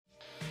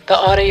The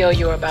audio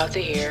you're about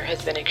to hear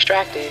has been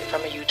extracted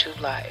from a YouTube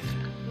Live.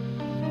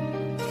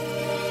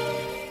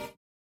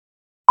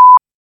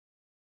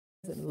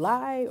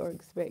 Lie or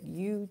expect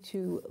you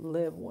to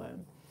live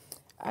one.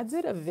 I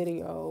did a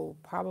video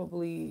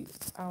probably,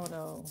 I don't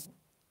know,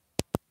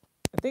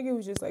 I think it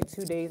was just like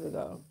 2 days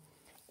ago.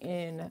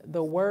 And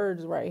the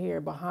words right here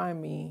behind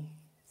me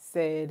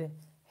said,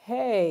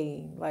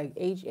 hey, like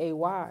Hay,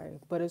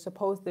 but it's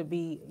supposed to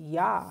be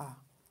Yah,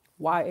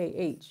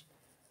 Yah.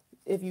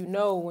 If you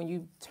know, when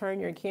you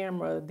turn your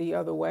camera the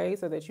other way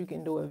so that you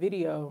can do a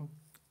video,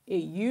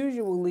 it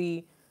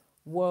usually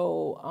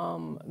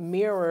will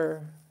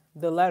mirror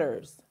the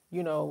letters,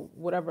 you know,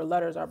 whatever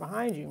letters are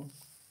behind you.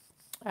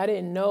 I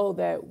didn't know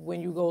that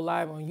when you go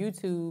live on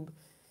YouTube,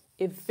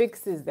 it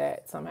fixes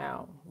that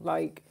somehow.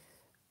 Like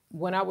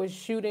when I was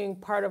shooting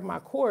part of my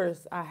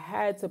course, I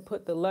had to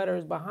put the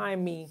letters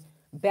behind me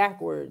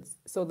backwards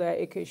so that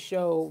it could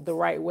show the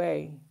right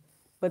way.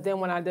 But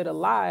then when I did a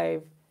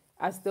live,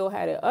 I still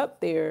had it up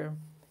there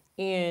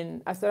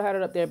and I still had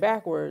it up there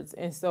backwards.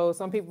 And so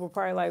some people were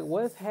probably like,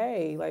 what's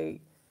hey? Like,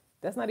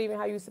 that's not even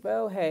how you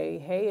spell hey.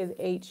 Hey is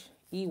Hey.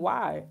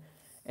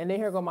 And then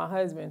here go my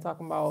husband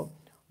talking about,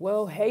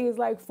 well, hey is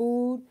like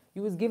food.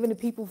 You was giving the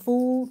people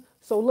food.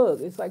 So look,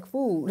 it's like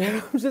food.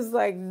 And I'm just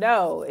like,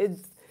 no,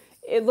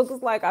 it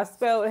looks like I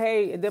spelled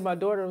hey. And then my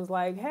daughter was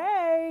like,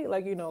 hey,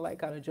 like, you know, like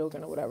kind of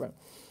joking or whatever.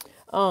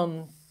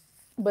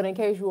 But in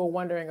case you were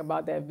wondering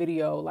about that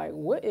video, like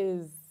what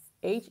is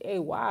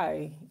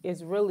Hay?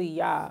 It's really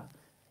Yah.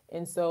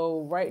 And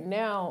so right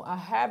now I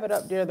have it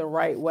up there the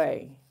right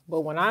way.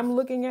 But when I'm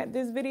looking at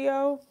this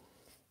video,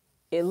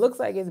 it looks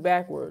like it's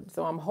backwards.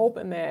 So I'm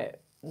hoping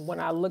that when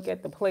I look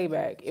at the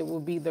playback, it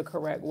will be the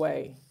correct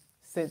way.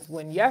 Since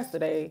when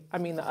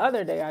the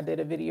other day I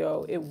did a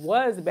video, it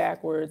was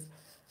backwards.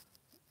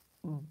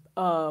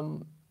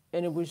 And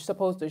it was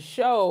supposed to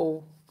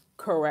show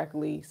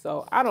correctly.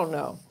 So I don't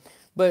know.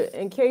 But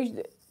in case,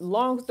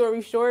 long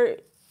story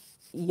short,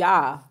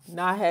 Yah,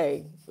 not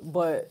hey.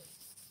 But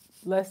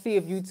let's see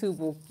if YouTube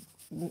will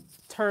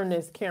turn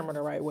this camera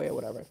the right way or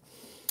whatever.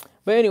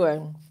 But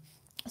anyway,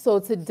 so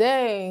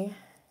today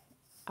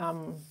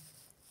I'm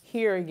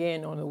here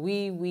again on the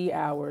wee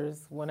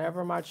hours.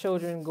 Whenever my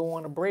children go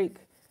on a break,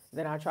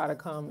 then I try to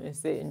come and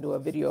sit and do a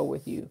video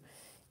with you.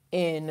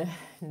 And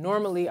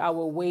normally I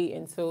will wait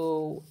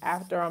until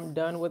after I'm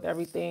done with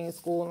everything,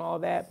 school and all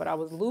that, but I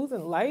was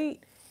losing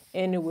light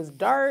and it was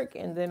dark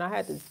and then I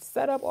had to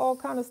set up all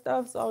kind of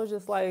stuff. So I was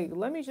just like,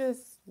 let me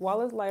just,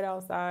 while it's light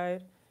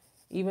outside,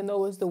 even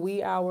though it's the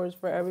wee hours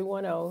for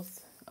everyone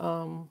else,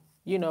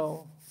 you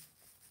know,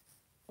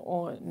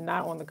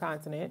 not on the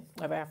continent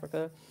of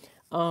Africa,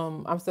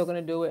 I'm still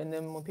going to do it. And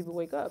then when people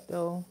wake up,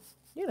 they'll,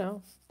 you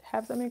know,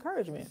 have some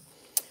encouragement.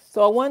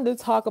 So I wanted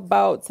to talk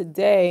about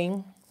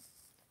today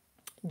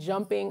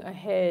jumping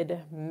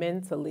ahead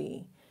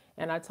mentally.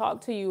 And I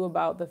talked to you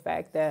about the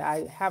fact that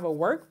I have a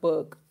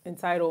workbook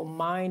entitled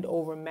Mind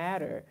Over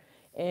Matter.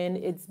 And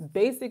it's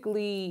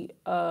basically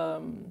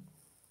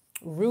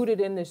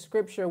rooted in the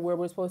scripture where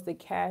we're supposed to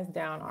cast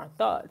down our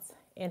thoughts,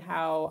 and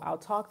how I'll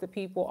talk to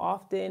people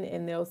often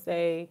and they'll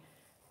say,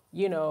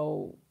 you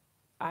know,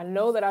 I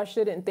know that I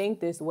shouldn't think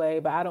this way,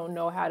 but I don't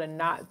know how to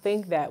not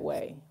think that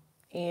way.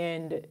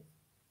 And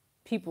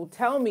people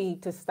tell me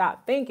to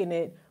stop thinking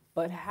it,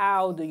 but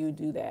how do you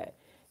do that?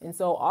 And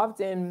so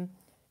often,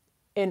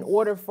 in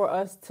order for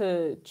us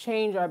to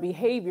change our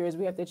behaviors,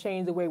 we have to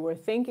change the way we're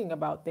thinking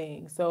about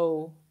things.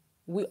 So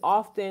we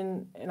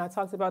often, and I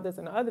talked about this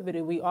in the other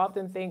video, we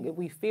often think if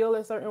we feel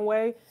a certain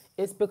way,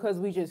 it's because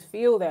we just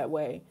feel that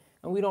way.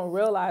 And we don't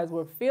realize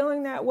we're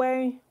feeling that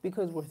way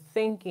because we're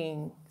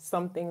thinking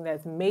something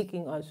that's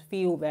making us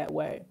feel that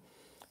way.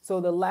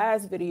 So the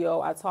last video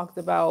I talked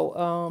about,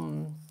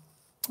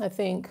 I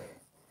think,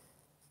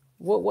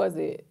 what was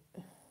it?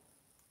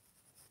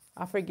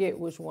 I forget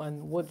which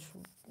one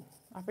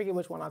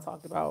I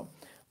talked about.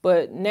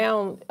 But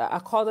now I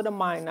called it a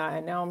mind knot,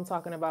 and now I'm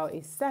talking about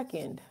a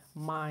second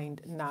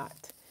mind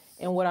knot.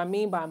 And what I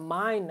mean by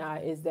mind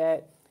knot is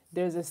that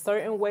there's a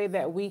certain way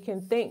that we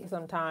can think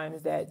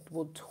sometimes that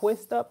will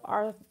twist up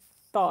our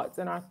thoughts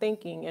and our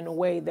thinking in a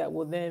way that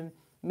will then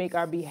make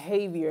our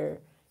behavior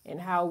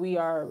and how we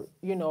are,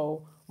 you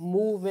know,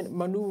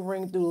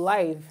 maneuvering through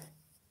life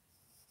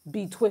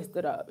be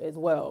twisted up as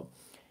well.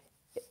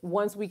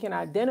 Once we can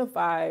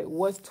identify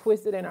what's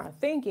twisted in our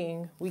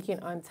thinking, we can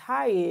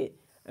untie it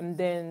and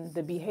then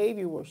the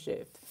behavior will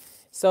shift.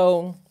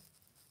 So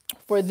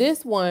for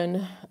this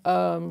one,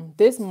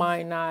 this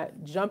mind knot,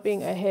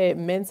 jumping ahead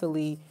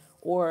mentally,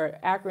 or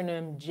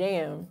acronym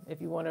JAM,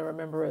 if you want to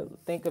remember it,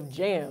 think of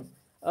jam.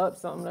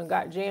 Something that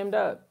got jammed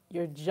up.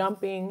 You're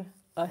jumping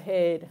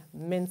ahead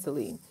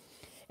mentally.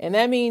 And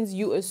that means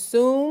you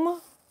assume,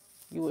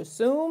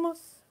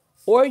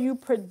 or you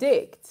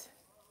predict,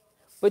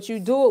 but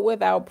you do it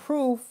without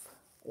proof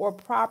or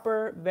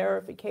proper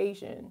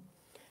verification.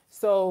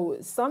 So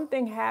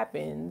something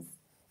happens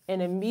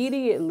and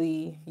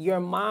immediately your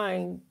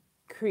mind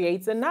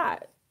creates a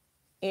knot.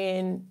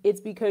 And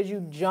it's because you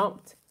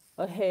jumped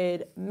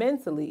ahead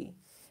mentally.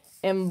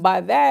 And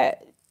by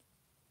that,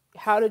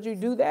 How did you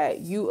do that?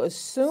 You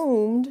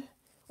assumed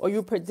or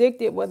you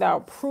predicted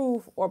without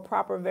proof or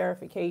proper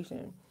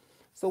verification.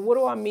 So what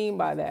do I mean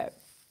by that?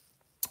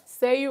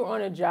 Say you're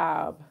on a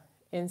job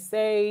and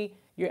say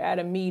you're at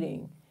a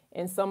meeting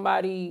and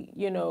somebody,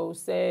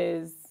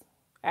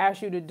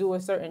 asks you to do a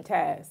certain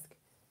task.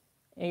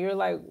 And you're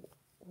like,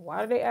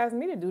 why did they ask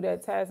me to do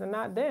that task and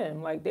not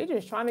them? Like, they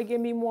just trying to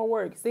give me more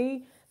work.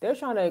 See, they're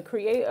trying to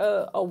create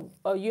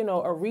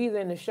a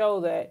reason to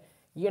show that,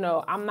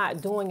 I'm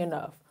not doing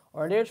enough.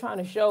 Or they're trying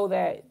to show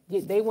that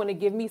they want to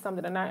give me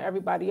something and not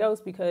everybody else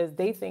because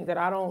they think that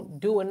I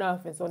don't do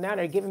enough. And so now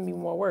they're giving me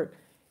more work.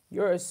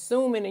 You're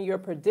assuming and you're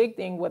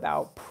predicting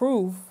without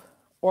proof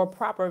or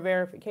proper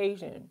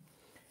verification.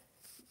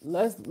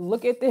 Let's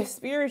look at this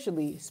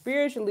spiritually.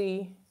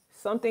 Spiritually,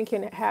 something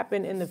can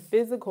happen in the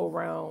physical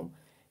realm.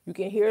 You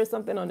can hear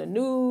something on the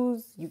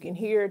news. You can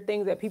hear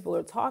things that people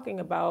are talking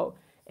about,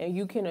 and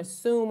you can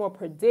assume or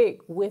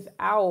predict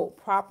without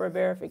proper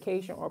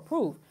verification or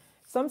proof.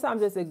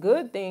 Sometimes it's a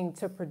good thing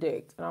to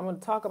predict, and I'm going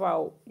to talk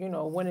about,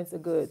 when it's a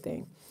good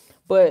thing.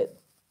 But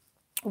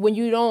when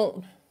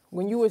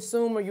you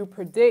assume or you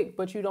predict,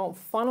 but you don't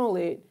funnel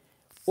it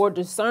or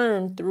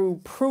discern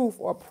through proof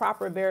or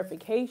proper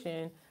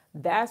verification,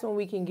 that's when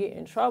we can get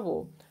in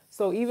trouble.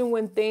 So even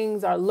when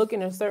things are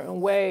looking a certain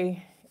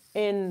way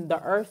in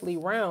the earthly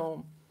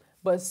realm,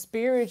 but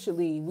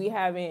spiritually we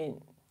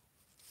haven't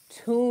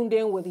tuned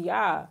in with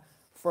Yah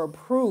for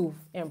proof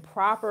and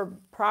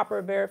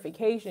proper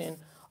verification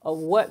of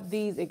what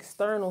these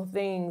external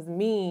things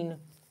mean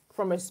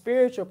from a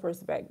spiritual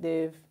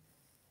perspective,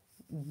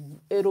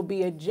 it'll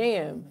be a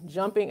jam,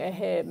 jumping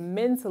ahead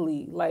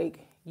mentally.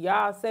 Like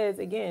Yah says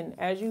again,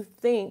 as you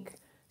think,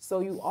 so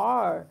you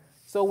are.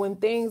 So when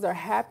things are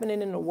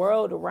happening in the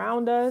world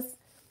around us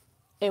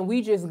and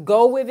we just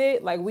go with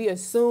it, like we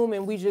assume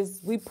and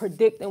we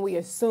predict and we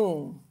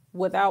assume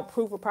without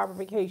proof or proper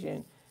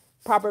verification.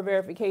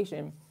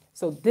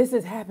 So this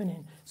is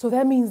happening. So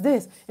that means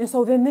this. And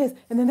so then this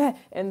and then that.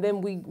 And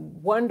then we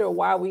wonder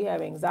why we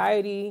have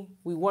anxiety.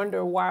 We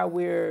wonder why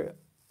we're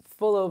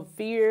full of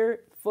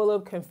fear, full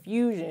of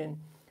confusion,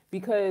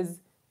 because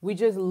we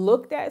just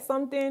looked at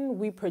something,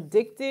 we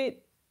predicted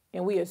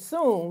and we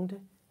assumed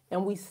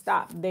and we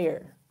stopped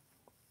there.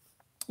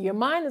 Your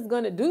mind is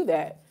going to do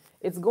that.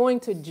 It's going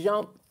to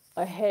jump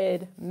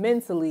ahead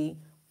mentally,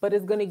 but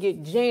it's going to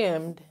get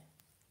jammed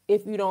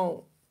if you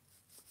don't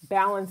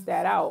balance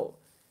that out.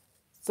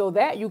 So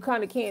that you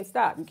kind of can't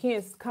stop. You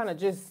can't kind of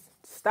just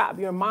stop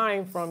your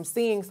mind from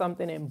seeing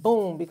something and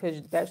boom, because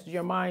that's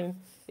your mind.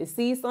 It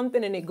sees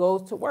something and it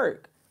goes to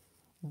work.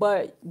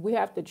 But we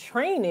have to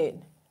train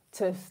it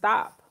to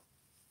stop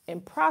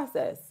and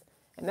process.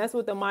 And that's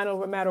what the Mind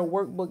Over Matter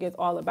workbook is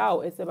all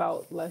about. It's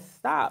about let's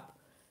stop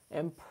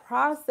and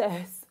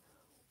process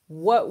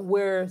what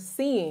we're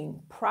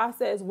seeing,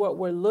 process what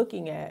we're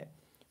looking at,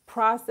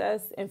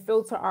 process and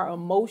filter our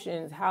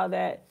emotions, how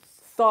that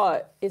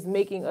thought is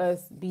making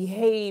us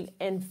behave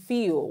and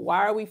feel.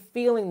 Why are we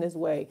feeling this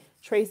way?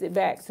 Trace it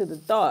back to the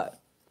thought.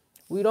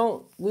 We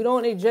don't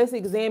just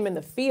examine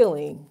the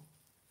feeling.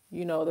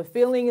 The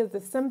feeling is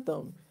the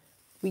symptom.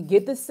 We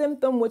get the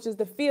symptom, which is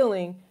the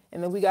feeling,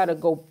 and then we got to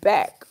go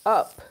back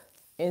up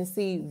and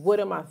see, what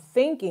am I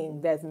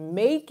thinking that's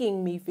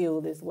making me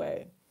feel this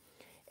way?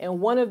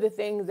 And one of the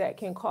things that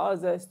can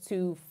cause us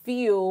to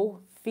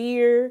feel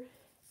fear,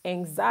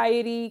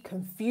 anxiety,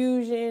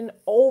 confusion,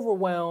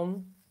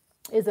 overwhelm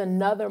is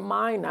another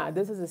mind knot.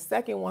 This is the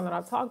second one that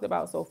I've talked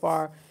about so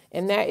far,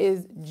 and that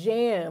is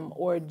jam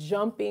or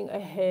jumping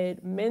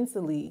ahead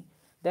mentally.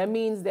 That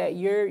means that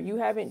you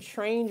haven't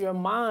trained your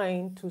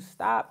mind to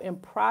stop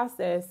and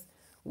process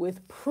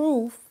with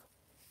proof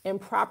and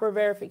proper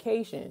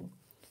verification.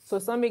 So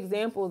some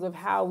examples of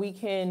how we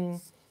can,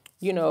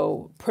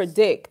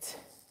 predict,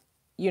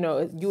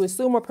 you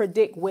assume or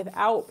predict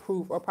without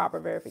proof or proper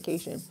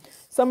verification.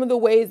 Some of the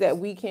ways that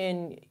we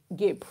can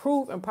get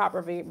proof and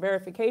proper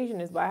verification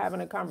is by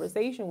having a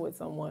conversation with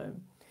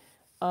someone.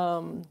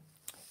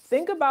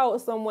 Think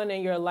about someone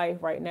in your life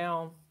right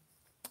now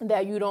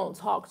that you don't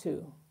talk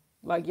to.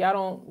 Like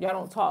y'all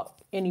don't talk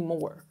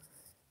anymore.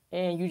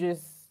 And you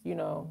just, you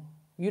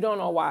don't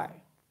know why.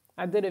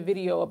 I did a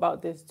video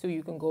about this too.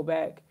 You can go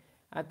back.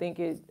 I think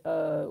it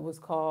was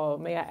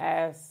called, May I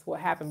Ask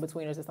What Happened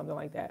Between Us or something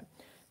like that.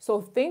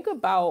 So think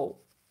about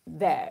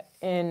that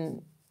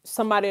and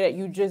somebody that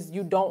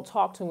you don't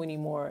talk to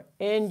anymore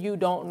and you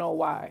don't know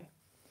why.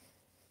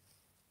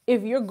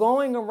 If you're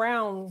going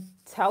around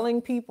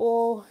telling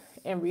people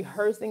and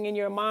rehearsing in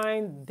your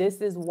mind,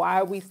 this is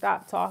why we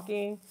stopped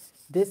talking.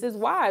 This is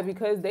why,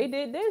 because they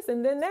did this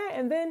and then that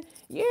and then,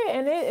 yeah,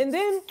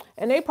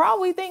 and they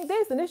probably think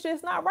this and it's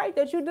just not right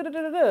that you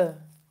da-da-da-da-da.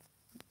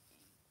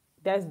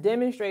 That's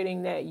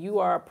demonstrating that you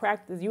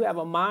have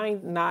a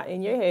mind knot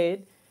in your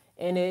head,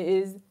 and it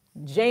is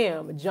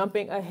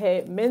jumping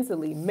ahead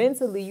mentally.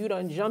 Mentally, you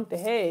done jumped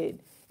ahead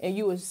and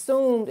you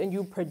assumed and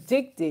you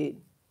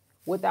predicted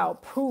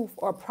without proof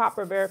or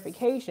proper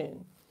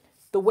verification.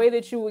 The way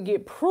that you would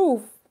get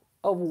proof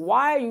of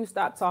why you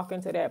stopped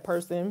talking to that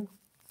person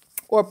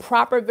or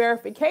proper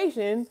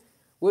verification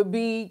would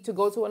be to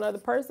go to another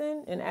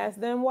person and ask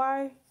them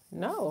why.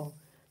 No,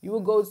 you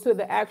would go to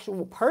the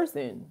actual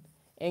person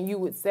and you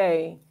would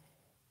say,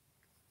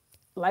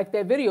 like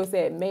that video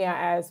said, may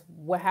I ask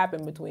what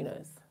happened between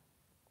us?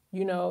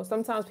 You know,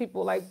 sometimes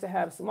people like to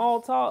have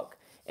small talk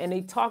and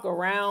they talk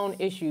around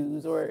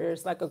issues, or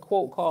it's like a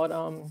quote called,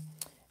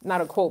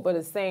 not a quote, but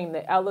a saying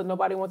that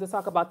nobody wants to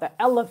talk about the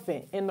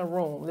elephant in the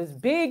room, this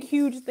big,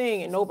 huge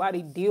thing, and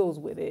nobody deals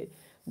with it.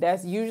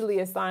 That's usually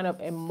a sign of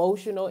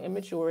emotional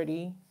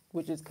immaturity,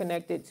 which is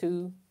connected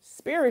to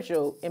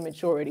spiritual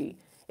immaturity.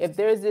 If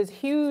there's this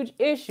huge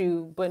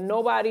issue, but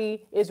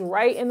nobody is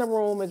right in the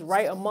room, is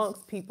right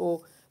amongst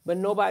people, but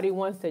nobody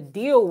wants to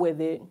deal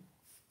with it,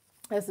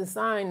 that's a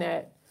sign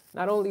that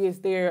not only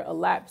is there a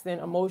lapse in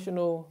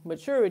emotional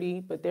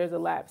maturity, but there's a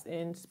lapse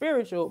in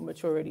spiritual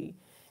maturity.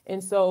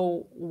 And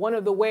so one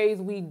of the ways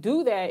we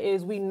do that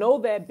is we know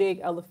that big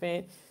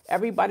elephant,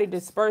 everybody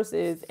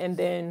disperses, and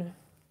then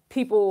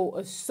people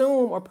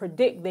assume or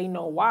predict they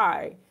know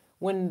why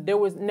when there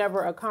was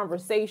never a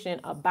conversation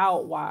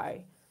about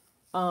why.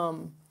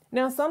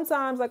 Now,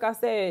 sometimes, like I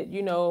said,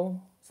 you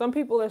know, some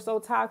people are so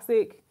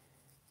toxic,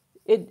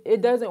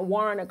 it doesn't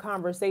warrant a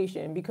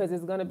conversation, because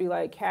it's going to be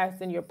like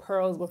casting your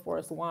pearls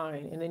before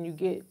swine. And then you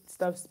get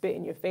stuff spit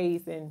in your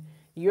face and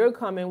you're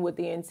coming with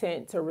the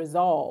intent to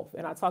resolve.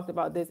 And I talked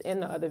about this in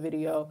the other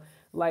video.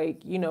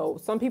 Like, you know,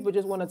 some people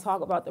just want to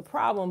talk about the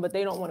problem, but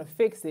they don't want to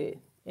fix it.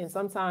 And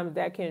sometimes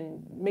that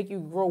can make you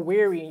grow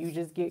weary and you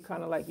just get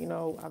kind of like, you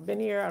know, I've been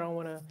here. I don't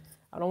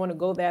want to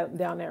go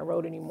down that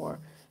road anymore.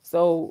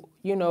 So,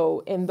 you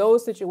know, in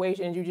those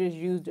situations, you just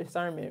use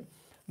discernment.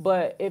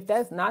 But if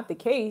that's not the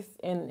case,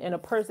 and a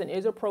person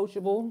is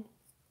approachable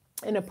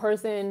and a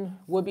person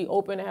would be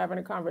open to having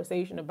a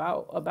conversation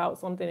about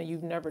something that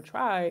you've never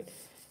tried,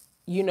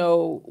 you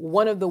know,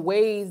 one of the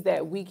ways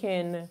that we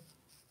can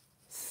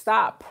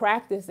stop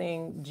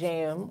practicing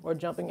jam or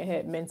jumping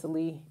ahead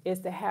mentally is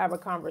to have a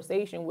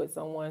conversation with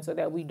someone so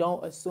that we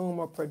don't assume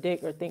or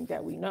predict or think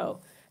that we know.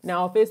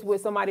 Now, if it's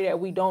with somebody that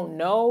we don't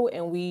know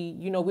and we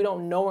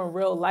don't know in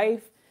real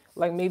life,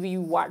 like maybe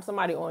you watch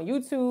somebody on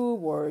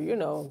YouTube or, you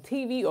know,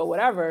 TV or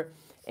whatever,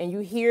 and you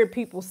hear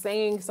people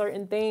saying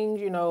certain things.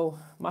 You know,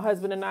 my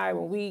husband and I,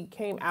 when we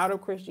came out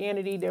of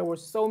Christianity, there were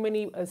so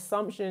many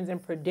assumptions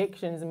and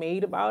predictions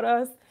made about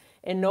us,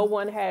 and no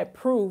one had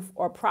proof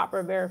or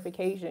proper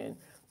verification.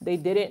 They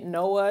didn't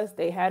know us.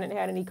 They hadn't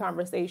had any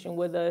conversation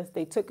with us.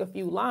 They took a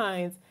few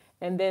lines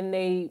and then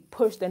they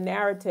pushed a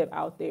narrative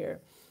out there.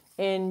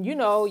 And, you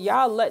know,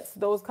 y'all lets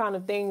those kind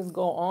of things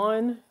go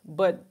on,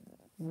 but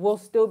we'll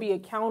still be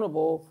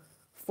accountable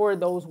for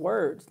those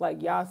words.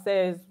 Like Yah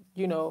says,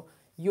 you know,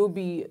 you'll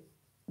be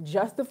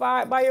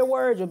justified by your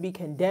words, you'll be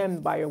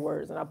condemned by your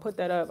words. And I put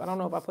that up. I don't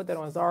know if I put that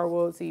on Zara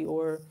Royalty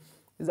or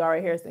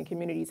Zara Harrison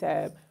Community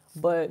tab,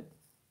 but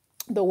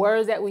the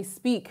words that we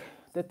speak,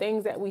 the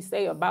things that we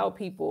say about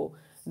people,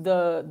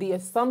 the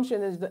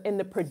assumptions and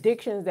the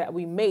predictions that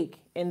we make,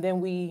 and then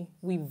we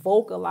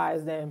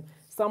vocalize them.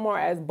 Some are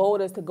as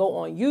bold as to go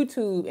on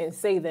YouTube and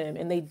say them,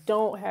 and they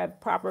don't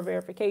have proper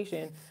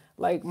verification.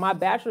 Like my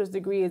bachelor's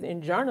degree is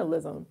in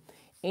journalism.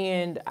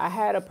 And I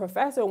had a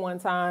professor one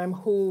time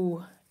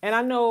who, and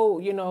I know,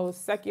 you know,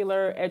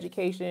 secular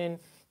education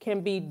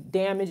can be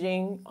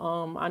damaging.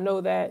 I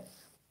know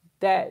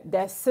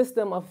that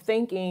system of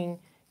thinking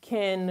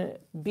can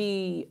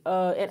be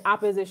in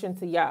opposition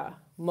to Yah,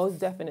 most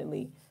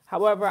definitely.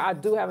 However, I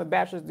do have a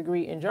bachelor's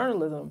degree in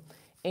journalism,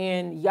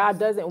 and Yah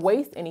doesn't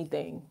waste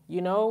anything.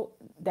 You know,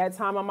 that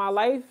time of my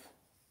life,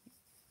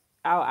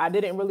 I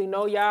didn't really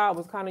know Yah. I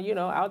was kind of, you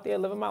know, out there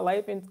living my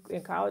life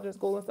in college and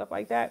school and stuff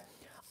like that.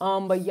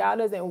 But Yah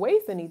doesn't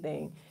waste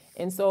anything.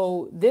 And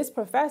so this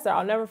professor,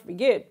 I'll never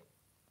forget,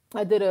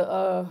 I did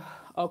a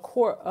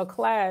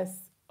class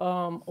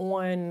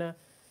on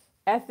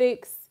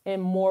ethics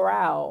and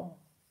morale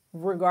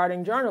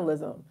regarding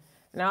journalism.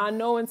 Now, I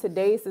know in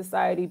today's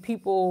society,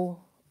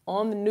 people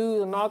on the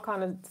news and all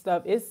kind of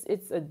stuff,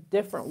 it's a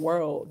different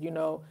world, you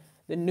know.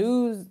 The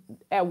news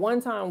at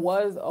one time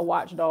was a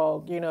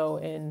watchdog, you know,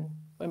 and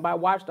by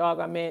watchdog,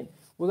 I meant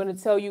we're going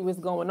to tell you what's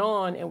going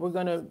on and we're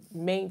going to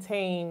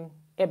maintain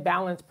a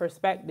balanced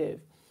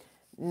perspective.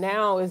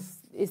 Now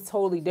it's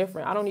totally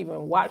different. I don't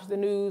even watch the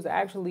news. I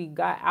actually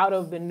got out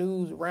of the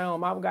news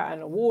realm. I've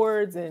gotten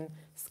awards and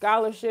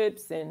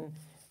scholarships and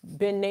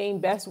been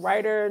named best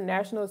writer,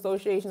 National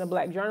Association of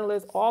Black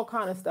Journalists, all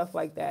kind of stuff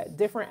like that,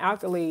 different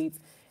accolades.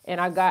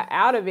 And I got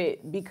out of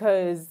it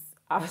because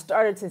I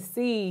started to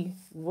see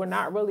we're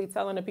not really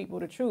telling the people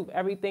the truth.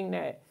 Everything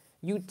that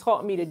you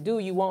taught me to do,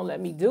 you won't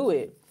let me do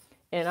it.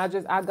 And I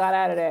got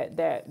out of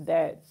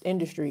that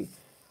industry.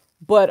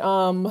 But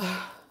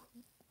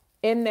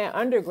in that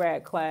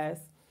undergrad class,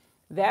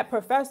 that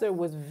professor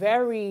was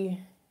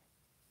very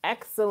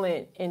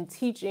excellent in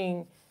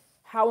teaching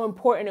how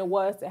important it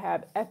was to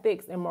have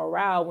ethics and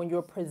morale when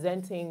you're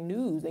presenting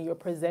news and you're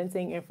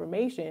presenting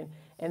information,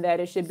 and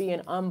that it should be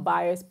an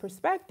unbiased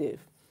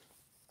perspective.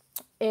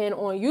 And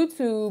on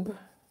YouTube,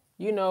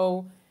 you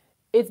know,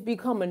 it's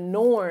become a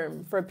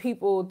norm for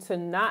people to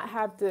not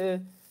have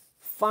to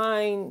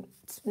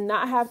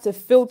not have to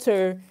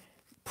filter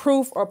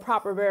proof or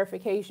proper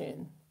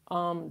verification.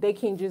 They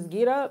can just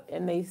get up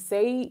and they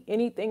say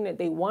anything that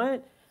they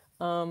want.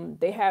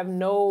 They have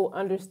no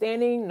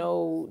understanding,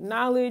 no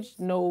knowledge,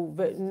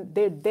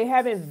 they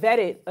haven't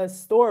vetted a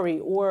story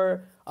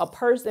or a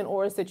person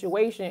or a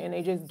situation, and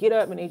they just get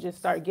up and they just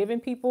start giving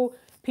people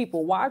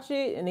watch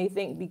it, and they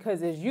think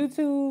because it's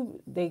YouTube,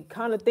 they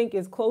kind of think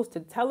it's close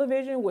to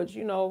television, which,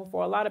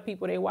 for a lot of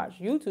people, they watch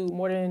YouTube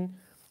more than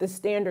the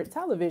standard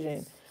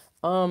television.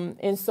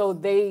 And so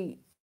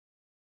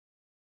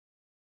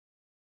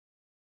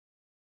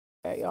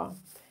y'all.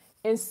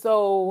 And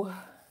so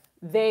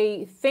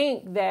they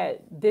think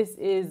that this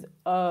is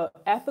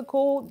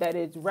ethical, that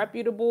it's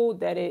reputable,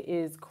 that it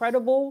is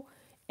credible,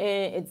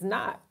 and it's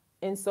not.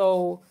 And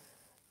so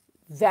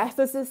that's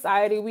the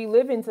society we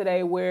live in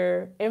today,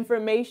 where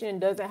information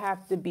doesn't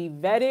have to be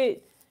vetted.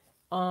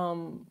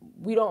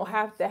 We don't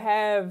have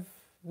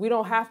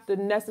to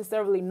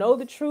necessarily know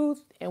the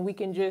truth, and we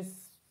can just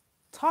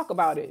talk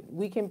about it.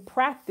 We can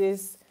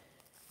practice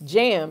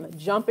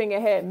jumping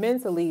ahead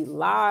mentally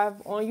live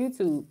on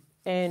YouTube.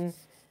 And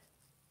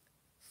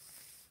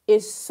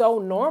it's so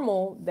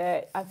normal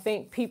that I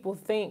think people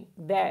think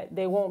that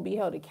they won't be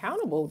held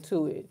accountable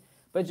to it.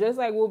 But just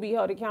like we'll be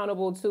held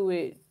accountable to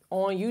it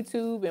on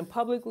YouTube and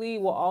publicly,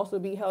 we'll also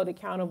be held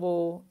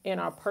accountable in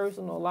our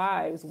personal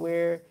lives,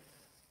 where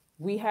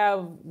we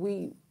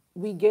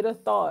get a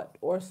thought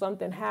or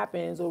something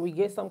happens or we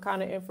get some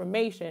kind of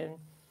information,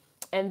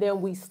 and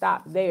then we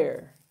stop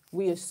there.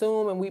 We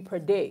assume and we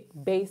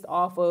predict based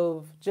off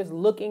of just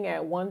looking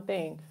at one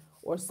thing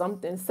or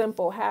something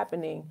simple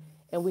happening,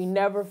 and we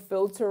never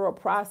filter or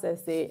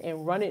process it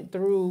and run it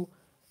through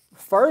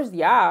first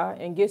Yah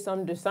and get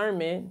some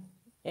discernment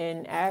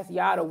and ask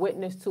Yah to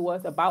witness to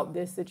us about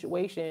this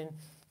situation.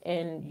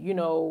 And,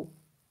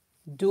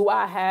 do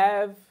I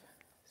have,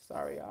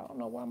 sorry, I don't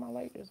know why my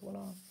light just went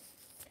off.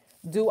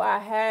 Do I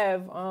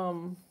have,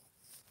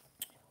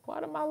 why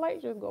did my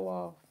light just go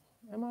off?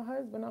 And my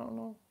husband, I don't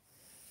know,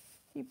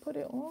 he put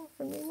it on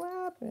for me. What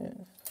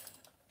happened?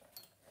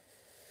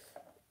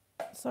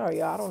 Sorry,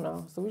 y'all, I don't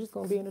know. So we're just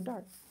going to be in the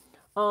dark.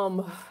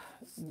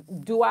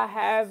 Do I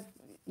have,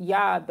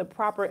 the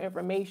proper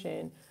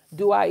information?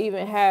 Do I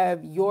even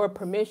have your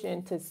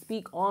permission to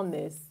speak on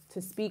this,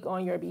 to speak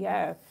on your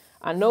behalf?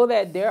 I know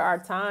that there are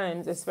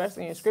times,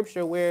 especially in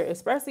scripture, where,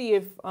 especially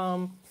if,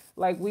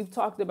 like we've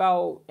talked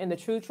about in the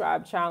True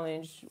Tribe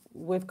Challenge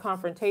with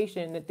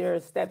confrontation, that there are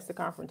steps to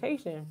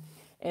confrontation,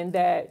 and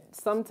that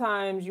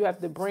sometimes you have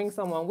to bring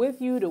someone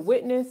with you to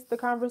witness the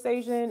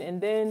conversation,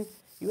 and then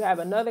you have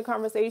another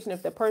conversation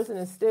if the person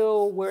is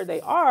still where they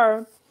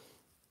are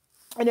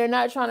and they're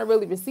not trying to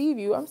really receive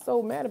you. I'm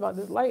so mad about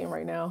this lighting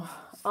right now.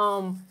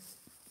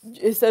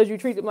 It says you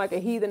treat them like a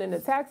heathen and a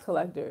tax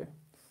collector.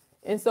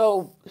 And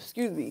so,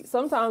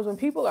 sometimes when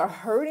people are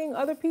hurting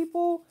other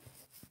people,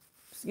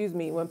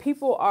 when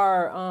people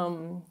are,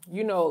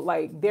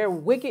 like their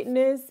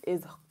wickedness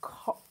is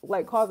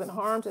causing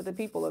harm to the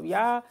people of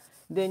Yah,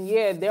 then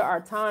there are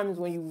times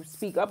when you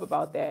speak up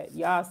about that.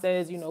 Yah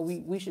says,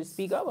 we should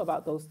speak up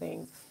about those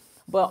things.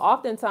 But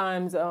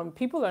oftentimes,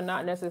 people are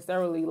not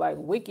necessarily like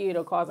wicked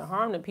or causing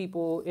harm to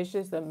people. It's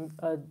just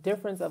a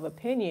difference of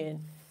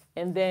opinion.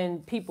 And then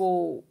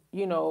people,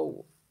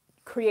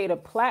 create a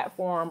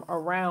platform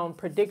around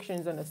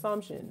predictions and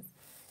assumptions.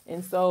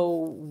 And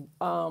so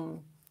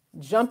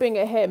jumping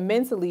ahead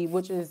mentally,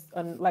 which is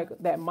like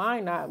that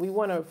mind knot, we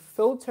want to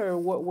filter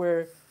what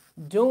we're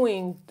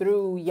doing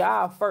through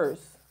Yah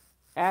first.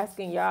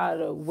 Asking Yah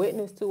to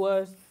witness to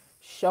us,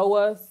 show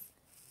us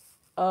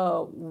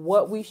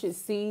what we should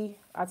see.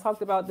 I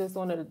talked about this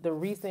on the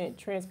recent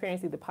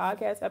Transparency, the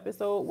podcast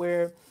episode,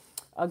 where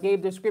I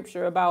gave the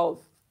scripture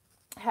about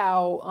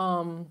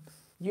how,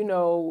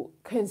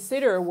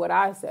 consider what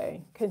I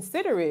say.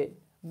 Consider it,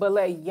 but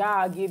let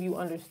Yah give you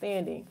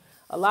understanding.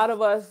 A lot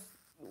of us,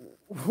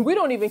 we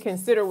don't even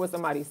consider what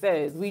somebody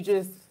says. We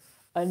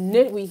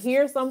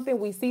hear something,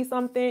 we see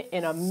something,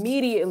 and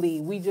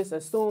immediately we just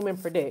assume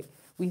and predict.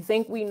 We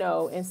think we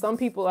know, and some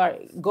people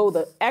go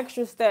the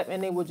extra step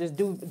and they will just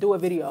do a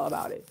video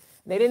about it.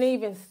 They didn't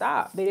even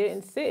stop. They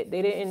didn't sit.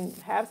 They didn't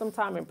have some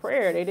time in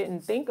prayer. They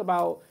didn't think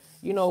about,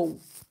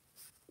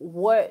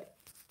 what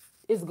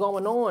is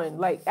going on.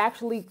 Like,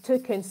 actually to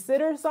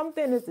consider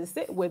something is to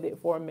sit with it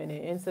for a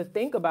minute and to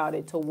think about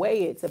it, to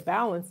weigh it, to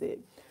balance it.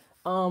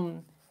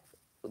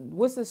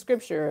 What's the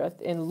scripture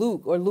in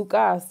Luke or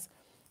Lucas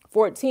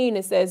 14?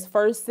 It says,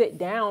 first sit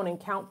down and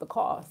count the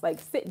cost. Like,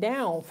 sit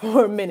down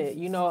for a minute.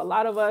 A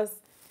lot of us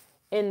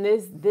in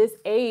this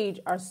age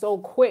are so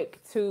quick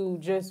to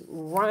just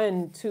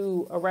run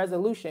to a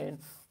resolution,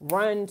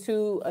 run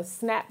to a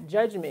snap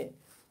judgment,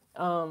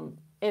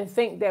 and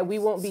think that we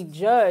won't be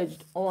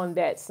judged on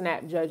that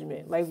snap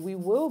judgment. Like, we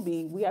will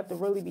be. We have to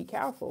really be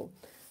careful.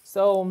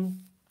 So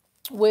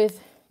with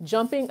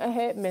jumping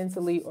ahead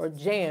mentally, or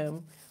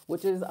jam,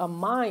 which is a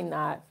mind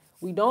knot,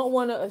 we don't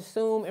want to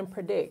assume and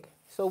predict.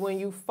 So when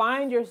you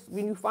find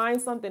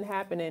something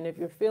happening, if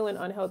you're feeling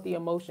unhealthy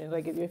emotions,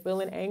 like if you're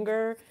feeling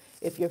anger,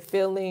 if you're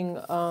feeling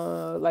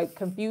like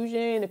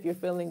confusion, if you're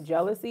feeling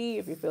jealousy,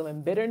 if you're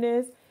feeling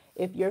bitterness,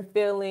 if you're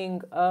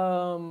feeling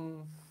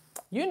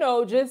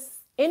just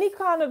any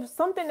kind of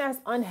something that's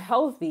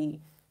unhealthy,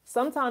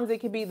 sometimes it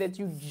could be that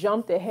you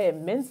jumped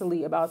ahead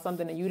mentally about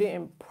something and you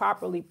didn't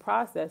properly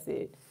process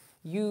it.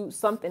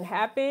 Something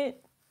happened,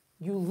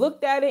 you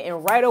looked at it,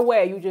 and right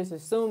away you just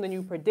assumed and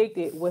you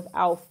predicted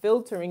without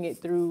filtering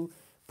it through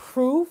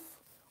proof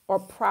or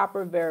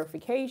proper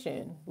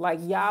verification, like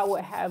Yah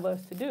would have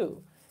us to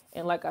do.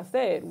 And like I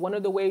said, one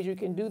of the ways you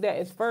can do that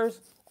is first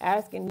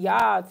asking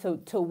Yah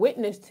to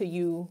witness to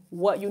you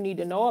what you need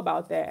to know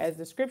about that, as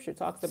the scripture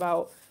talks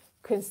about.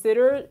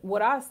 Consider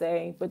what I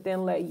say, but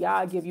then let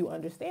Yah give you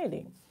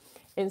understanding.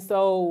 And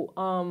so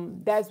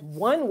that's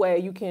one way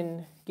you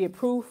can get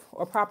proof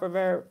or proper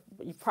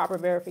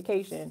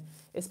verification,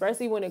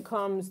 especially when it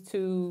comes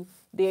to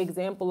the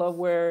example of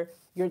where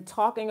you're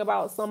talking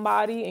about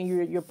somebody and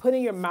you're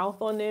putting your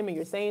mouth on them and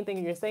you're saying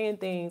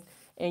things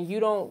and you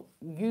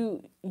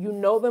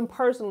know them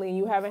personally and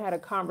you haven't had a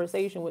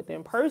conversation with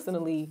them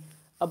personally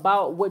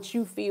about what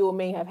you feel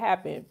may have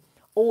happened.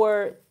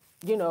 Or,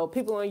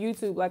 people on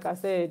YouTube, like I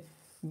said,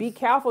 be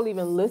careful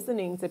even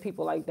listening to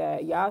people like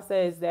that. Yah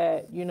says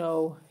that,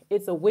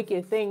 it's a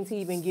wicked thing to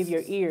even give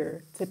your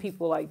ear to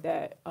people like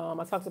that.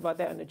 I talked about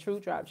that in the True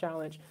Trap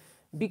Challenge,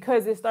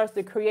 because it starts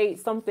to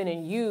create something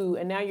in you,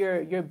 and now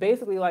you're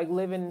basically like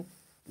living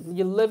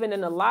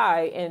in a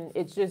lie, and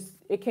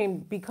it can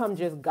become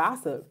just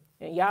gossip.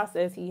 And Yah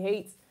says he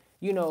hates,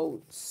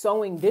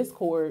 sowing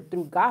discord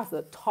through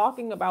gossip,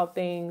 talking about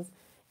things,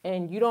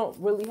 and you don't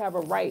really have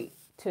a right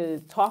to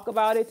talk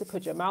about it, to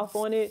put your mouth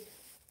on it,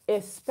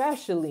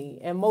 especially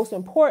and most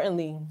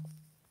importantly,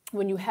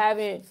 when you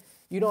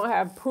don't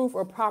have proof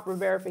or proper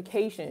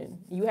verification.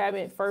 You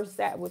haven't first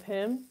sat with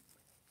him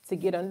to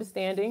get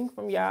understanding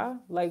from Yah.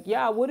 Like,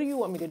 Yah, what do you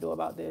want me to do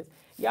about this?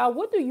 Yah,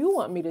 what do you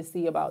want me to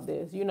see about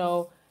this?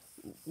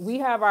 We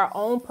have our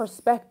own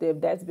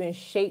perspective that's been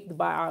shaped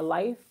by our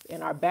life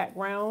and our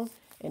background,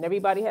 and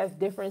everybody has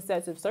different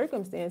sets of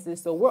circumstances.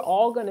 So we're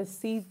all going to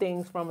see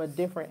things from a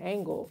different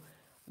angle.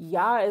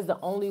 Yah is the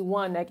only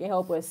one that can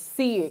help us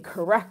see it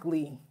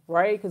correctly,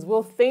 right? Because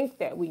we'll think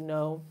that we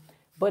know,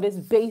 but it's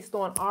based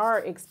on our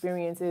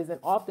experiences, and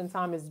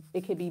oftentimes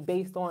it can be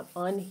based on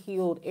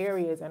unhealed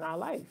areas in our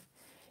life.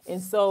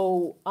 And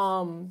so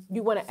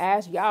you want to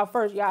ask Yah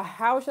first, Yah,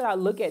 how should I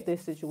look at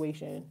this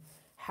situation?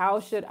 How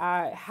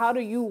do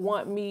you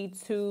want me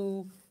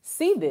to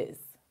see this?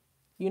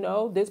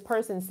 This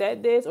person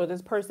said this, or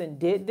this person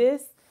did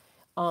this.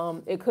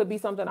 It could be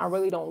something I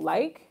really don't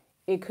like.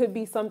 It could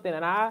be something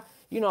that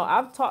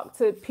I've talked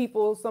to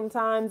people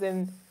sometimes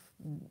and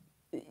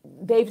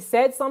they've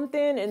said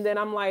something, and then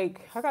I'm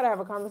like, I got to have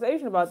a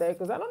conversation about that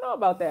because I don't know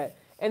about that.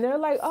 And they're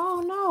like,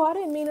 oh, no, I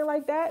didn't mean it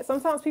like that.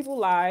 Sometimes people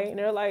lie and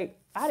they're like,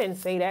 I didn't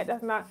say that.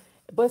 That's not.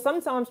 But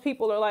sometimes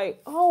people are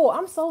like, oh,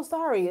 I'm so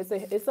sorry. It's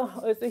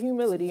a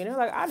humility. And they're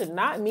like, I did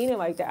not mean it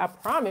like that. I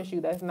promise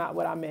you that's not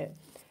what I meant.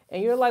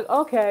 And you're like,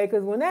 okay,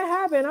 because when that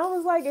happened, I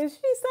was like, is she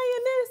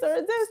saying this or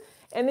is this?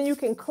 And then you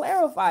can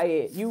clarify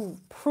it. You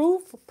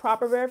proof,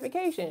 proper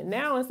verification.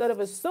 Now, instead of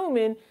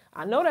assuming,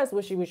 I know that's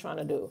what she was trying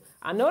to do.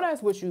 I know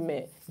that's what you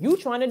meant. You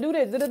trying to do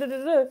this,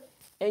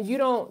 and you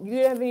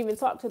haven't even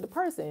talked to the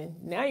person.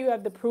 Now you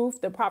have the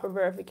proof, the proper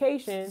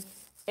verification,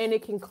 and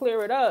it can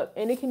clear it up.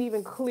 And it can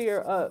even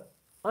clear up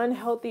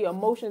unhealthy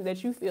emotions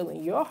that you feel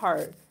in your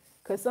heart.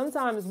 Because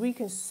sometimes we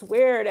can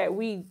swear that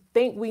we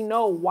think we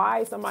know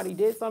why somebody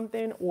did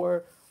something,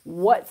 or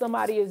what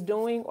somebody is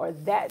doing, or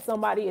that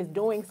somebody is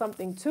doing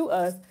something to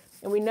us,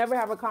 and we never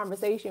have a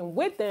conversation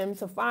with them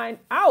to find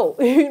out.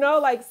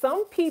 Like,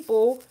 some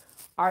people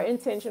are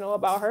intentional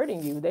about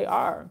hurting you. They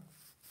are.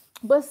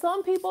 But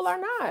some people are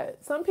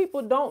not. Some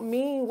people don't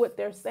mean what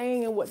they're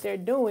saying and what they're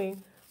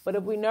doing. But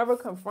if we never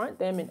confront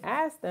them and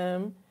ask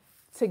them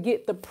to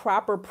get the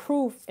proper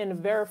proof and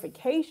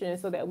verification,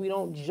 so that we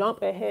don't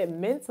jump ahead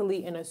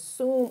mentally and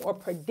assume or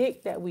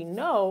predict that we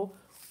know,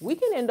 we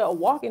can end up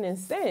walking in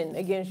sin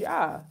against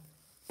Yah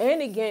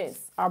and against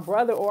our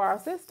brother or our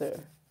sister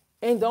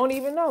and don't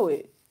even know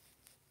it.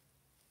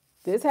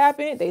 This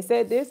happened, they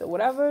said this or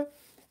whatever,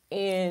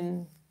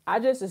 and I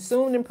just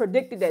assumed and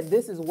predicted that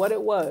this is what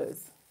it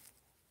was.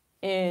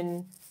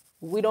 And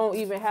we don't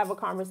even have a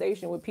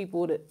conversation with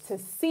people to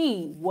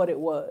see what it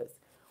was,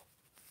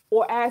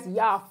 or ask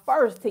Yah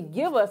first to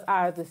give us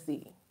eyes to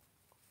see.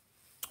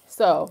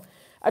 So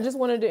I just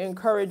wanted to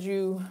encourage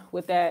you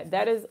with that.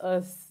 That is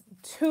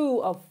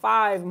 2 of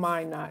 5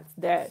 mind knots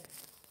that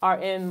are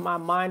in my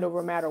Mind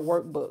Over Matter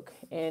workbook.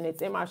 And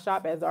it's in my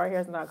shop at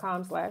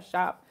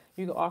zaraharrison.com/shop.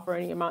 You can offer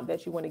any amount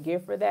that you want to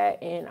give for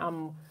that. And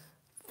I'm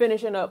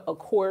finishing up a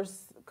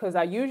course, because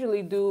I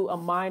usually do a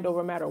Mind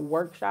Over Matter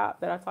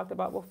workshop that I talked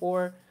about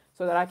before,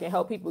 so that I can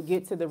help people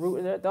get to the root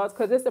of their thoughts.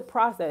 Because it's a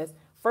process.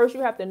 First,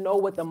 you have to know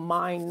what the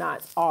mind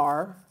knots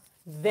are.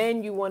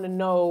 Then you want to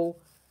know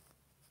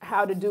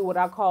how to do what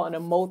I call an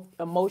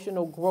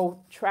emotional growth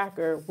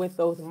tracker with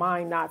those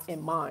mind knots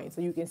in mind.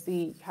 So you can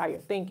see how you're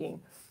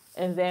thinking.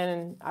 And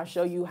then I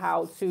show you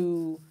how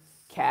to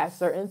cast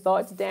certain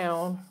thoughts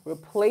down,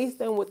 replace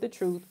them with the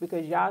truth,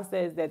 because Yah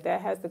says that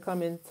has to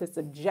come into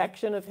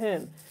subjection of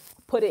him,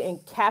 put it in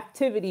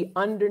captivity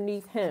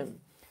underneath him.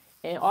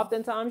 And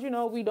oftentimes,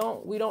 we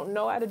don't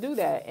know how to do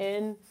that.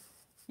 And,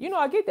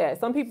 I get that.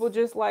 Some people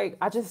just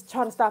I just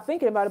try to stop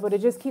thinking about it, but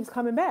it just keeps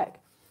coming back.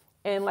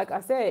 And like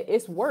I said,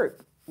 it's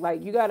work.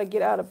 Like, you got to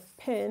get out a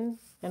pen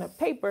and a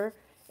paper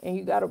and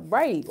you got to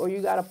write, or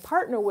you got to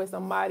partner with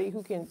somebody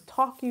who can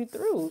talk you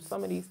through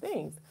some of these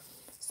things.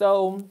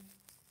 So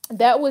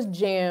that was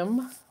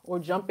JAM, or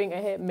jumping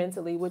ahead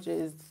mentally, which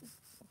is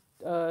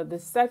the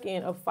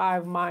second of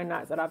 5 mind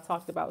knots that I've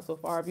talked about so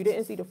far. If you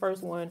didn't see the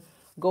first one,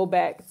 go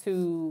back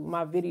to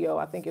my video.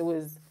 I think it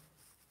was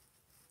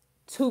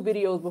 2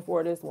 videos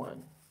before this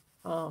one.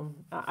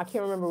 I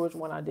can't remember which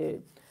one I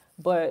did.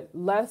 But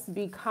let's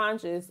be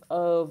conscious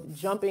of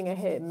jumping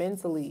ahead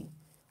mentally,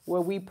 where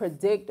we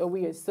predict or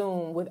we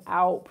assume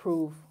without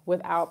proof,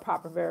 without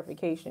proper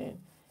verification.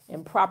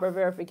 And proper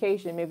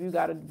verification, maybe you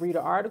got to read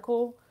an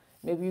article,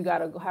 maybe you got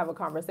to have a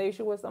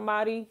conversation with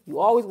somebody. You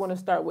always want to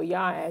start with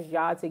Yah, ask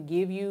Yah to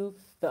give you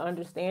the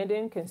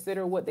understanding,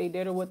 consider what they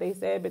did or what they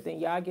said, but then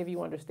Yah give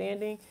you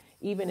understanding.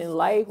 Even in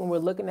life, when we're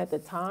looking at the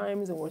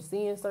times and we're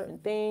seeing certain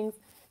things,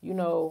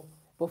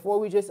 before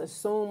we just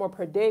assume or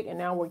predict, and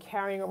now we're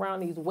carrying around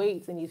these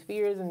weights and these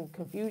fears and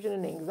confusion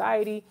and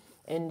anxiety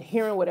and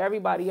hearing what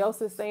everybody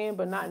else is saying,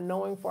 but not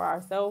knowing for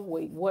ourselves,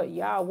 what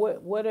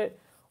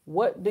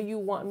do you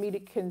want me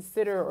to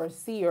consider or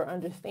see or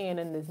understand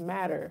in this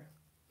matter?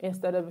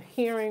 Instead of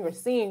hearing or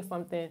seeing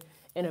something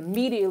and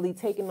immediately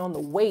taking on the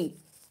weight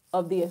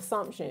of the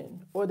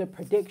assumption or the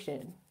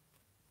prediction.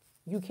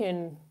 You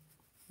can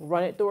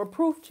run it through a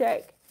proof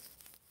check.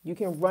 You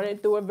can run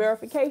it through a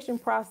verification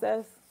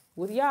process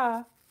with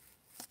Yah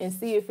and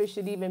see if it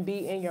should even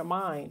be in your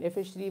mind, if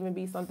it should even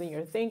be something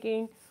you're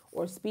thinking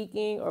or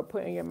speaking or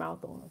putting your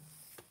mouth on.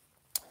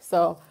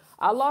 So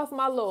I lost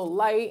my little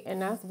light,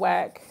 and that's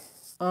whack.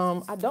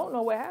 I don't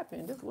know what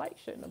happened. This light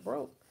shouldn't have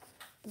broke.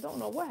 I don't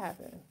know what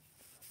happened.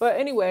 But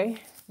anyway,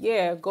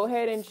 yeah, go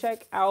ahead and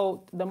check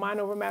out the Mind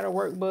Over Matter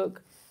workbook.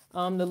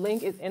 The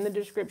link is in the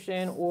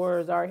description,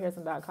 or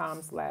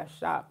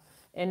zaraharrison.com/shop.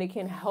 And it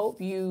can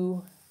help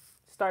you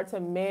start to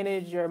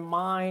manage your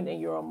mind and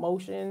your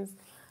emotions.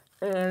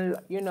 And,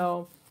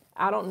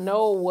 I don't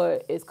know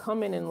what is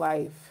coming in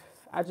life.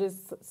 I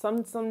just,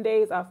 some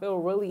days I feel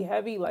really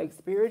heavy, like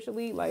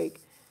spiritually,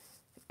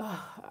 I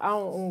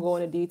don't go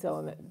into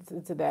detail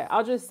into that.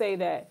 I'll just say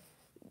that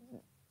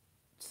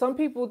some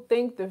people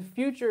think the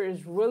future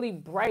is really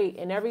bright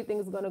and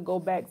everything's going to go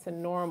back to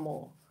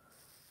normal.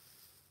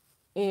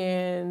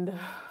 And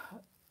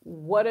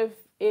what if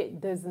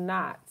it does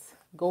not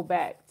go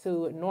back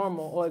to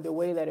normal or the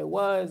way that it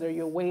was, or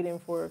you're waiting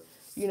for,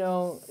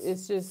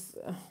 it's just,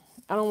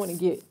 I don't want to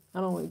get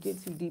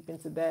too deep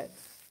into that.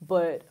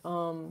 But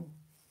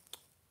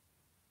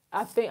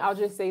I think I'll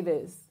just say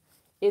this.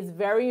 It's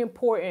very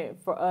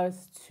important for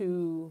us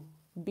to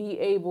be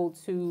able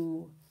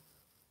to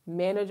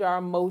manage our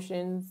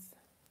emotions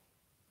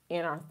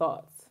and our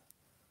thoughts.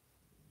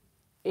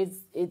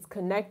 It's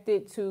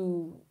connected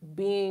to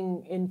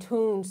being in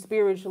tune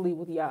spiritually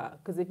with Yah.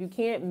 Because if you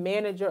can't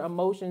manage your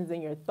emotions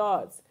and your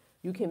thoughts,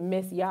 you can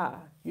miss Yah.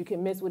 You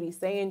can miss what he's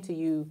saying to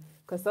you.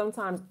 Because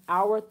sometimes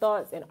our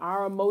thoughts and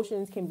our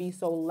emotions can be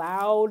so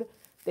loud,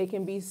 they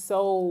can be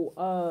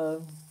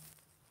so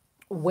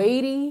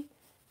weighty,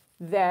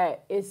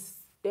 that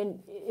it's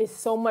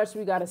so much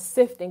we got to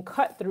sift and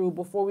cut through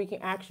before we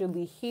can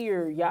actually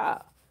hear Yah.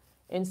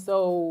 And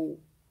so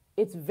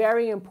it's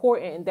very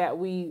important that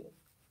we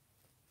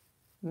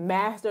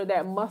master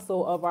that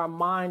muscle of our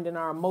mind and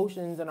our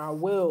emotions and our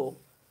will.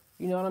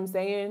 You know what I'm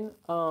saying?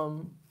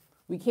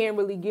 We can't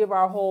really give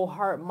our whole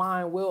heart,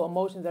 mind, will,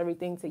 emotions,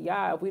 everything to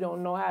Yah if we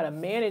don't know how to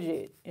manage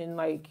it and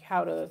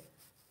how to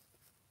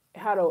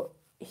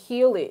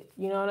heal it.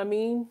 You know what I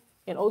mean?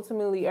 And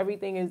ultimately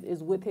everything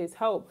is with his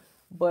help,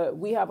 but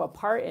we have a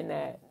part in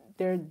that.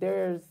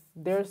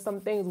 There's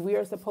some things we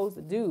are supposed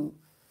to do.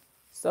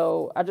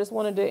 So I just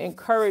wanted to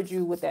encourage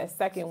you with that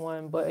second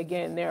one. But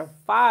again, there are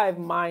 5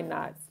 mind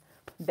knots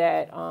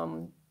that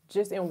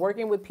just in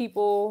working with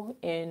people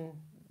and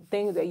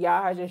things that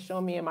Yah has just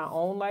shown me in my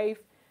own life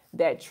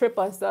that trip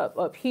us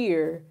up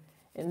here,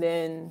 and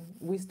then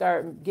we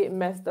start getting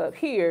messed up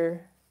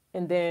here,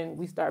 and then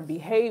we start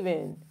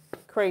behaving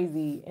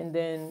crazy, and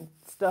then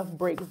stuff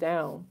breaks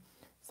down.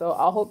 So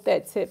I hope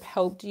that tip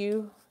helped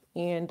you.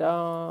 And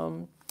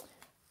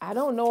I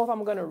don't know if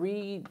I'm going to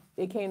read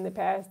It Came to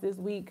Pass this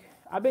week.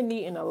 I've been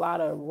needing a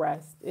lot of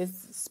rest.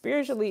 It's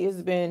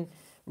been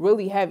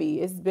really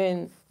heavy. It's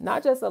been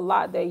not just a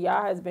lot that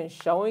Yah has been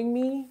showing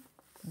me,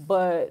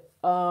 but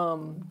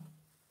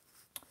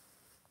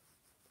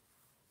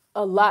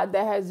a lot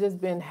that has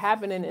just been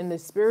happening in the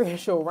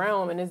spiritual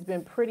realm, and it's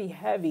been pretty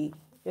heavy.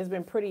 It's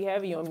been pretty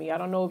heavy on me. I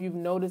don't know if you've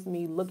noticed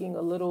me looking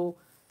a little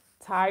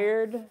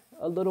tired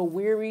a little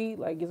weary,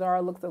 like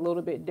Zara looks a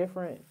little bit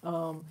different,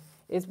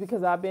 it's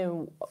because I've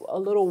been a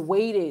little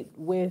weighted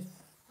with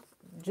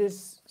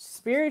just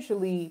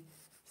spiritually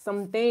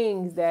some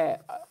things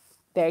that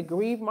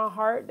grieve my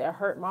heart, that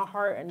hurt my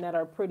heart, and that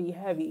are pretty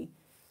heavy.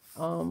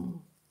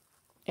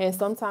 And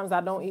sometimes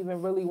I don't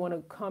even really want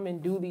to come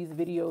and do these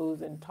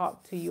videos and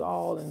talk to you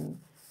all and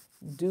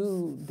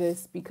do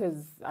this because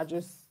I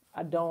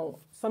don't,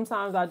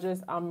 sometimes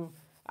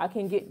I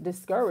can get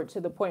discouraged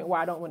to the point where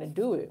I don't want to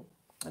do it.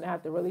 And I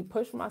have to really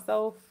push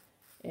myself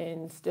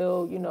and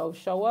still,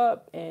 show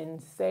up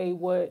and say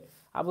what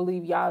I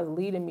believe y'all is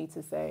leading me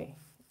to say,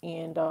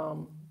 and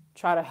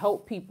try to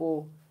help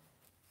people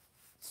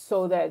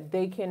so that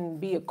they can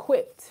be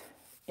equipped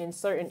in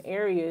certain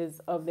areas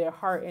of their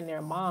heart and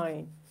their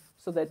mind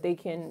so that they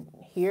can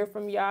hear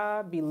from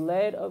Yah, be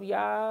led of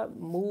Yah,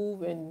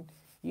 move and,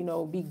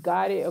 be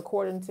guided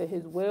according to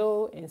his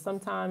will. And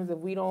sometimes if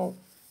we don't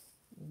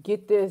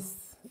get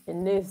this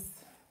and this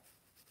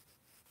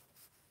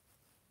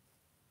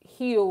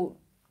healed,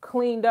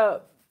 cleaned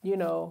up,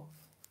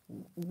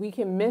 we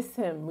can miss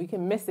him. We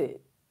can miss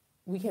it.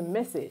 We can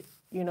miss it.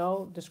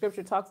 The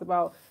scripture talks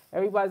about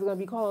everybody's going to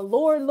be calling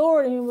Lord,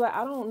 Lord. And he's like,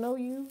 I don't know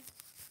you.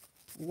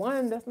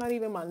 One, that's not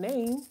even my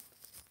name.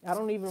 I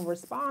don't even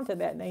respond to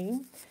that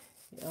name.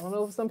 I don't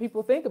know if some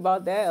people think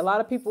about that. A lot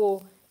of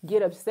people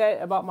get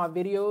upset about my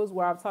videos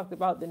where I've talked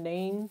about the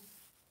name.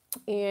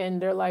 And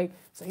they're like,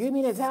 so you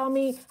mean to tell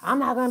me I'm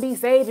not going to be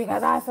saved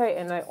because I say,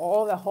 and like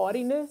all the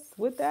haughtiness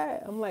with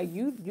that. I'm like,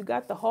 you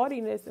got the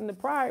haughtiness and the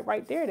pride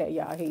right there that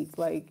y'all hates.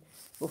 Like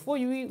before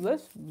you eat,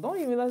 let's not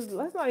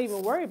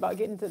even worry about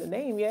getting to the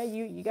name. Yeah.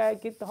 You got to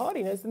get the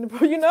haughtiness and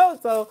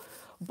so,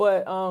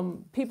 but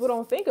people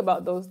don't think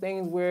about those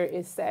things where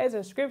it says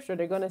in scripture,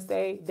 they're going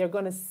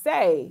to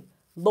say,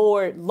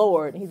 Lord,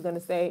 Lord. And he's going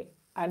to say,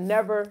 I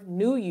never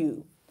knew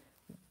you.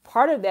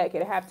 Part of that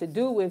could have to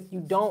do with you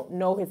don't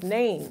know his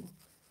name.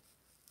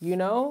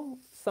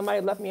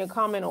 Somebody left me a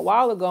comment a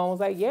while ago and was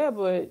like, yeah,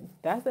 but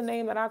that's the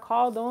name that I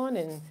called on.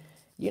 And,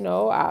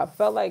 I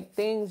felt like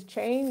things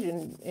changed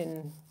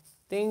and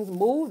things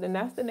moved. And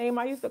that's the name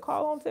I used to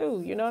call on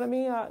too. You know what I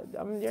mean?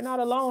 I mean, you're not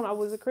alone. I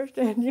was a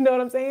Christian. You know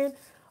what I'm saying?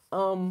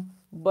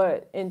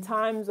 But in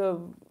times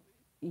of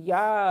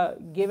Yah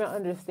giving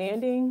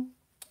understanding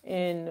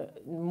and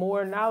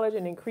more knowledge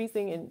and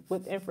increasing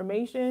with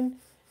information,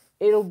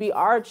 it'll be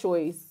our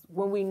choice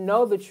when we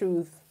know the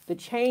truth, the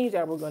change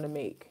that we're going to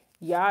make.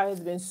 Yah has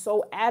been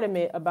so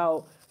adamant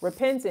about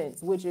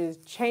repentance, which is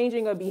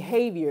changing a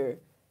behavior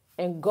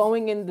and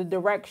going in the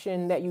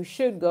direction that you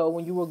should go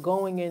when you were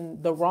going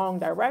in the wrong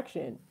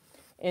direction.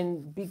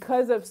 And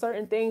because of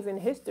certain things in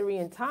history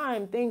and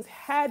time, things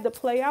had to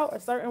play out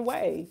a certain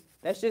way.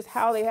 That's just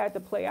how they had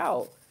to play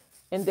out.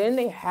 And then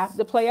they have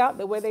to play out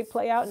the way they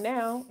play out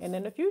now and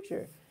in the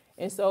future.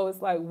 And so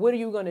it's like, what are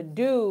you going to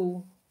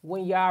do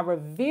when Yah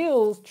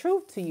reveals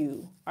truth to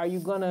you? Are you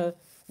going to,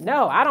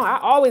 no, I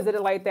always did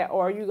it like that.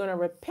 Or are you going to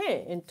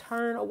repent and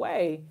turn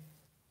away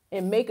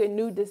and make a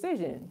new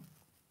decision?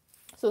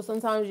 So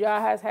sometimes Yah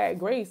has had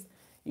grace,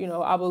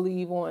 I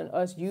believe, on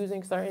us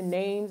using certain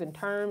names and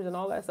terms and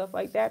all that stuff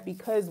like that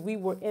because we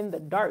were in the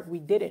dark. We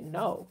didn't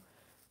know.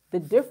 The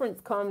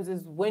difference comes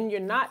is when you're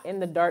not in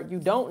the dark, you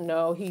don't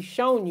know. He's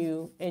shown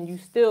you and you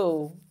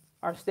still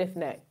are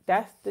stiff-necked.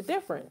 That's the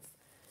difference.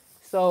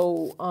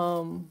 So,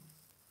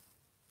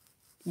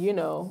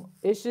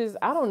 it's just,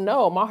 I don't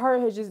know. My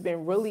heart has just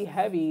been really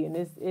heavy and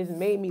it's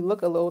made me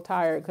look a little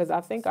tired because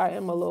I think I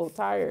am a little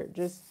tired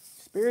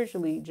just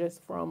spiritually,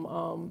 just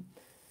from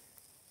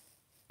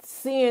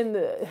seeing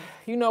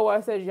what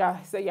I said,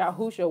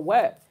 Yahusha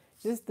wept.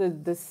 Just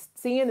the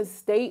seeing the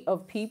state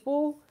of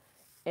people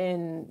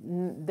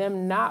and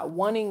them not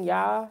wanting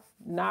Yah,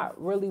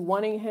 not really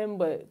wanting him,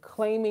 but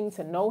claiming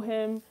to know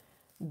him.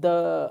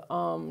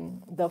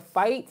 The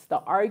fights, the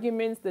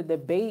arguments, the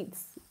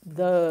debates,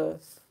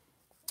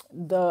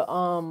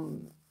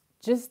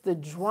 just the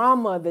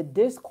drama, the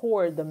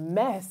discord, the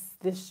mess.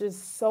 It's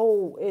just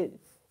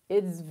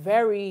it's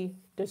very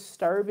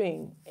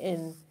disturbing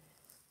and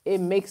it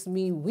makes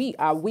me weep.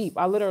 I weep.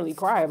 I literally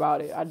cry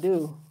about it. I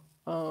do.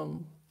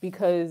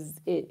 Because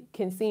it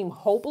can seem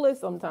hopeless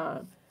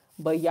sometimes,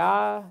 but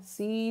Yah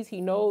sees,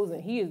 he knows,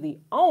 and he is the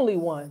only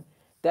one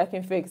that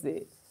can fix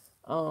it.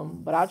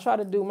 But I try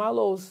to do my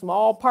little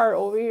small part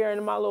over here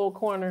in my little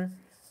corner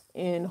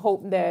and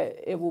hope that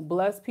it will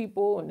bless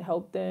people and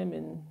help them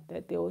and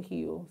that they'll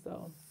heal.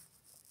 So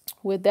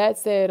with that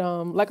said,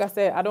 like I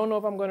said, I don't know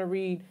if I'm going to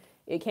read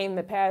It Came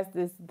to Pass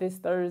this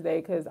Thursday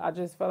because I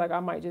just feel like I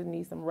might just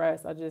need some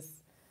rest. I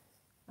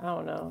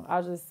don't know.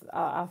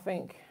 I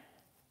think,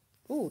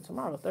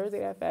 tomorrow, Thursday,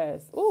 that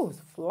fast. It's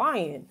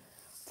flying.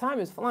 Time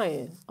is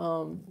flying.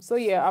 So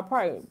yeah, I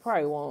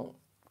probably won't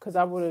because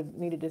I would have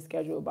needed to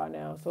schedule it by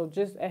now. So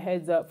just a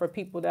heads up for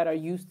people that are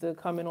used to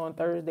coming on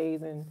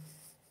Thursdays and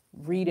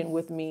reading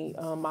with me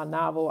my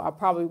novel. I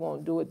probably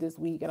won't do it this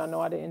week, and I know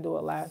I didn't do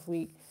it last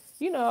week.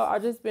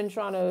 I've just been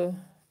trying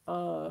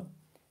to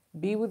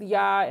be with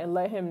Yah and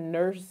let him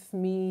nurse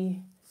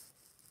me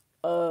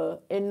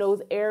in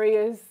those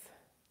areas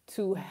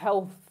to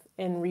health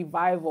and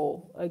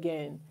revival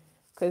again,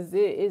 because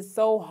it is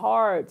so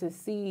hard to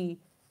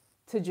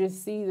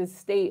just see the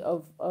state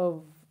of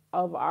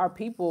our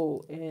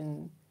people,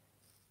 and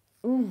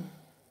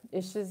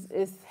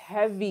it's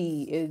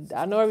heavy.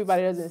 I know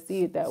everybody doesn't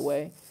see it that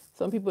way.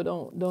 Some people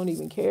don't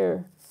even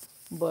care,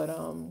 but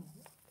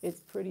it's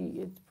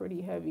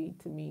pretty heavy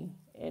to me,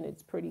 and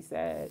it's pretty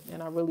sad.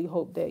 And I really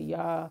hope that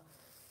Yah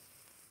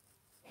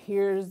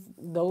hears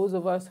those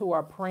of us who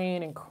are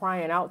praying and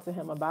crying out to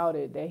him about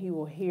it, that he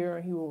will hear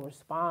and he will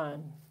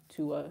respond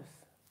to us.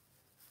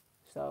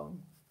 So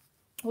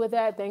with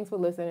that, thanks for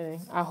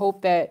listening. I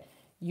hope that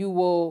you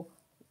will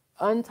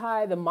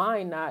untie the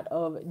mind knot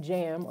of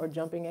jam or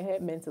jumping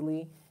ahead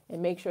mentally,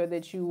 and make sure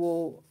that you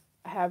will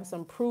have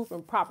some proof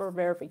and proper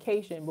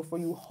verification before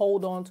you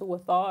hold on to a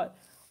thought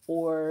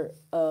or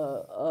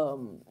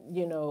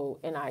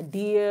an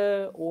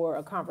idea or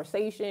a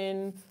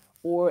conversation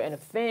or an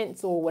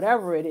offense or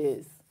whatever it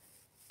is.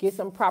 Get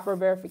some proper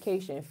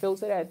verification.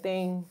 Filter that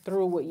thing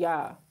through with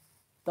Yah.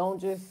 Don't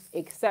just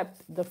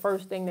accept the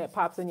first thing that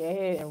pops in your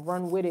head and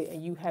run with it,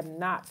 and you have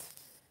not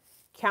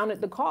counted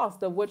the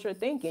cost of what you're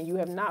thinking. You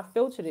have not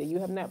filtered it. You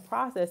have not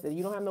processed it.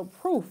 You don't have no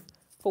proof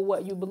for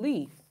what you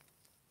believe,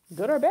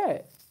 good or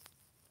bad.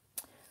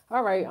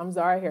 All right, I'm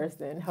Zara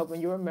Harrison, helping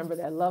you remember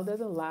that love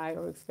doesn't lie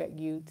or expect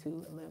you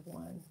to live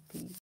one.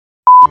 Peace.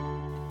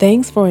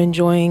 Thanks for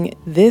enjoying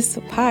this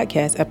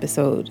podcast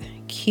episode.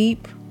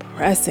 Keep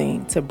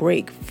pressing to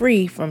break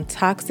free from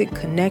toxic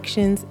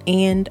connections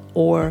and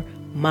or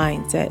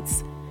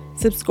mindsets.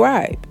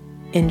 Subscribe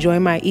and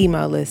join my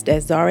email list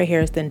at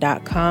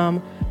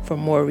zaraharrison.com for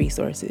more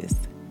resources.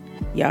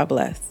 Y'all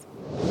bless.